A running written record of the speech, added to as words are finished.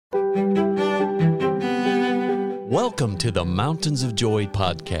Welcome to the Mountains of Joy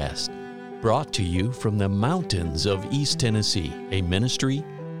podcast, brought to you from the mountains of East Tennessee, a ministry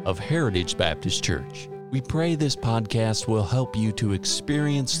of Heritage Baptist Church. We pray this podcast will help you to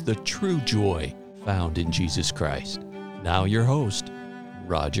experience the true joy found in Jesus Christ. Now your host,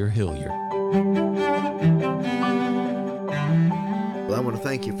 Roger Hilliard. Well, I want to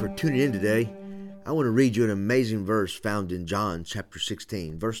thank you for tuning in today. I want to read you an amazing verse found in John chapter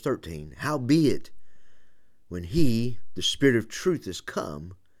 16, verse 13. Howbeit, when he, the Spirit of truth, is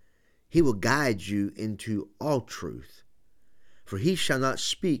come, he will guide you into all truth. For he shall not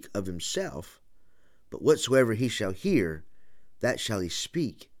speak of himself, but whatsoever he shall hear, that shall he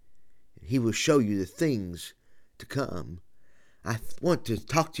speak. And he will show you the things to come. I want to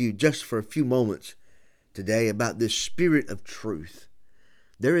talk to you just for a few moments today about this Spirit of truth.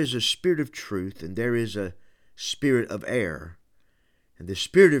 There is a spirit of truth and there is a spirit of error. And the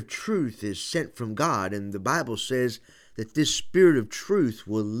Spirit of truth is sent from God, and the Bible says that this Spirit of truth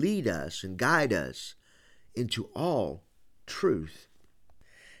will lead us and guide us into all truth.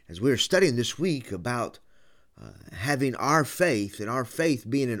 As we're studying this week about having our faith, and our faith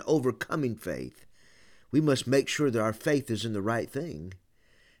being an overcoming faith, we must make sure that our faith is in the right thing.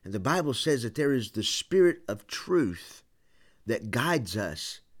 And the Bible says that there is the Spirit of truth that guides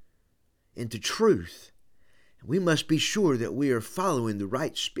us into truth. We must be sure that we are following the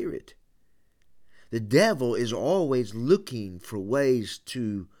right spirit. The devil is always looking for ways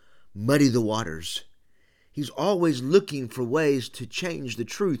to muddy the waters. He's always looking for ways to change the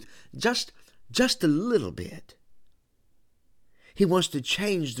truth just a little bit. He wants to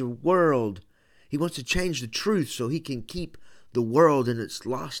change the world. He wants to change the truth so he can keep the world in its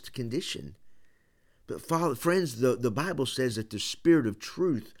lost condition. But friends, the Bible says that the Spirit of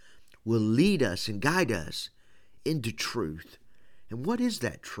truth will lead us and guide us into truth. And what is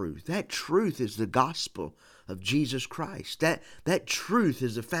that truth? That truth is the gospel of Jesus Christ. That truth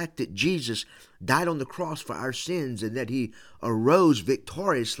is the fact that Jesus died on the cross for our sins and that he arose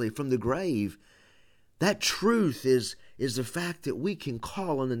victoriously from the grave. That truth is the fact that we can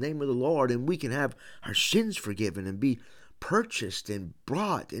call on the name of the Lord and we can have our sins forgiven and be purchased and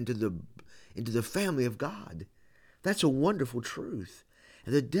brought into the family of God. That's a wonderful truth.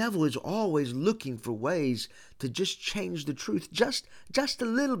 And the devil is always looking for ways to just change the truth just a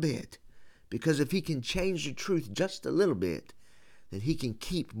little bit. Because if he can change the truth just a little bit, then he can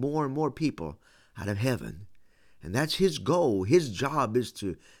keep more and more people out of heaven. And that's his goal. His job is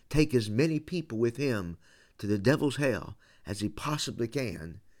to take as many people with him to the devil's hell as he possibly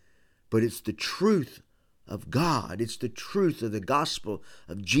can. But it's the truth of God. It's the truth of the gospel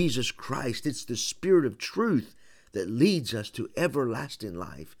of Jesus Christ. It's the Spirit of truth that leads us to everlasting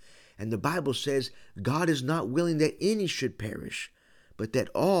life. And the Bible says God is not willing that any should perish, but that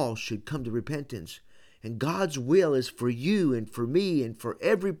all should come to repentance. And God's will is for you and for me and for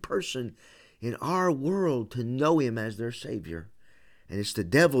every person in our world to know him as their Savior. And it's the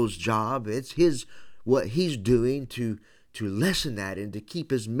devil's job, it's what he's doing to lessen that and to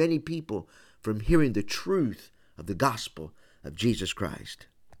keep as many people from hearing the truth of the gospel of Jesus Christ.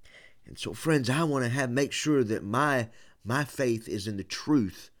 And so, friends, I want to make sure that my faith is in the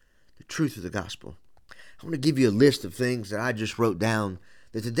truth of the gospel. I want to give you a list of things that I just wrote down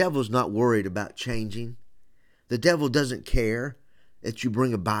that the devil's not worried about changing. The devil doesn't care that you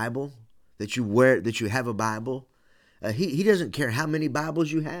bring a Bible, that you have a Bible. He doesn't care how many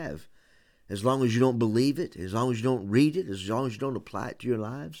Bibles you have, as long as you don't believe it, as long as you don't read it, as long as you don't apply it to your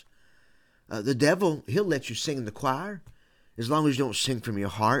lives. The devil, he'll let you sing in the choir, as long as you don't sing from your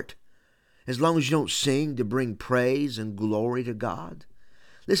heart. As long as you don't sing to bring praise and glory to God.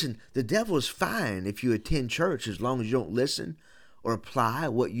 Listen, the devil is fine if you attend church as long as you don't listen or apply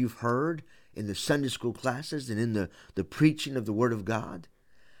what you've heard in the Sunday school classes and in the preaching of the Word of God.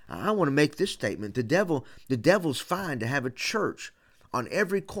 I want to make this statement. The devil's fine to have a church on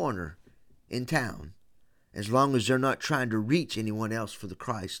every corner in town as long as they're not trying to reach anyone else for the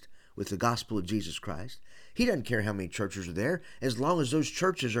Christ with the gospel of Jesus Christ. He doesn't care how many churches are there, as long as those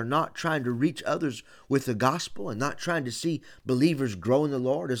churches are not trying to reach others with the gospel and not trying to see believers grow in the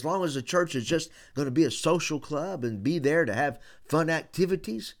Lord. As long as the church is just going to be a social club and be there to have fun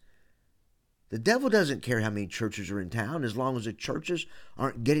activities. The devil doesn't care how many churches are in town, as long as the churches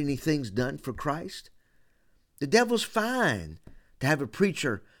aren't getting any things done for Christ. The devil's fine to have a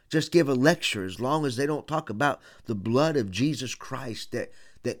preacher just give a lecture, as long as they don't talk about the blood of Jesus Christ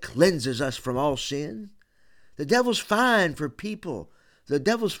that cleanses us from all sin. The devil's fine for people. The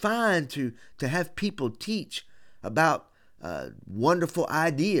devil's fine to have people teach about wonderful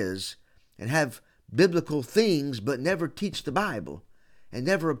ideas and have biblical things, but never teach the Bible and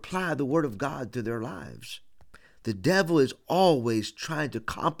never apply the Word of God to their lives. The devil is always trying to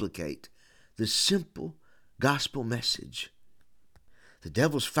complicate the simple gospel message. The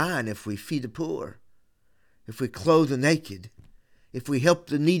devil's fine if we feed the poor, if we clothe the naked, if we help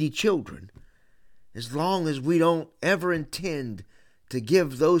the needy children, as long as we don't ever intend to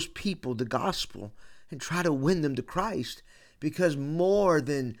give those people the gospel and try to win them to Christ. Because more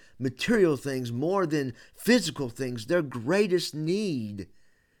than material things, more than physical things, their greatest need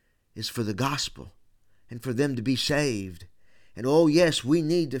is for the gospel and for them to be saved. And oh yes, we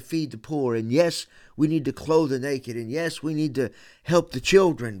need to feed the poor, and yes, we need to clothe the naked, and yes, we need to help the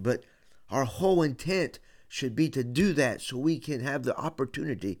children, but our whole intent should be to do that so we can have the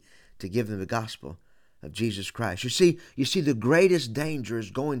opportunity to give them the gospel of Jesus Christ. You see, the greatest danger is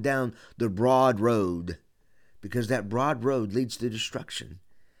going down the broad road, because that broad road leads to destruction.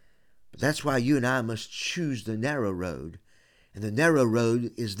 But that's why you and I must choose the narrow road. And the narrow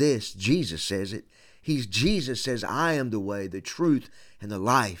road is this. Jesus says it. Jesus says, I am the way, the truth, and the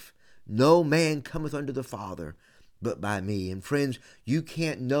life. No man cometh unto the Father but by me. And friends, you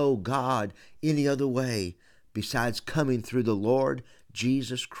can't know God any other way besides coming through the Lord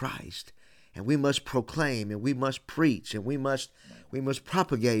Jesus Christ. And we must proclaim, and we must preach, and we must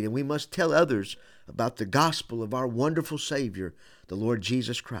propagate, and we must tell others about the gospel of our wonderful Savior, the Lord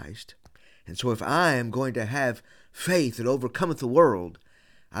Jesus Christ. And so if I am going to have faith that overcometh the world,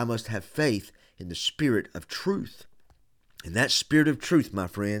 I must have faith in the Spirit of truth. And that Spirit of truth, my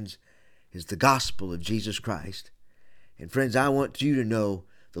friends, is the gospel of Jesus Christ. And friends, I want you to know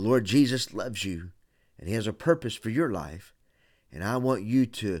the Lord Jesus loves you, and He has a purpose for your life. And I want you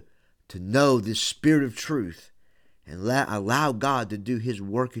to know this Spirit of truth and allow God to do His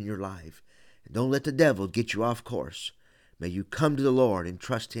work in your life. And don't let the devil get you off course. May you come to the Lord and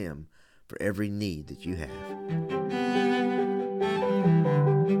trust Him for every need that you have.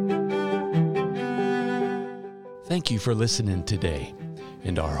 Thank you for listening today.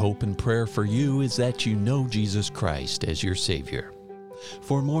 And our hope and prayer for you is that you know Jesus Christ as your Savior.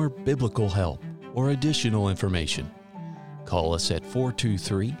 For more biblical help or additional information, call us at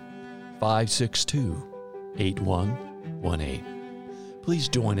 423-562-8118. Please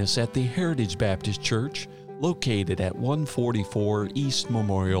join us at the Heritage Baptist Church, located at 144 East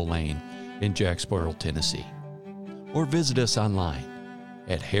Memorial Lane in Jacksboro, Tennessee. Or visit us online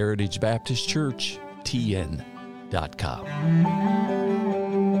at heritagebaptistchurchtn.com.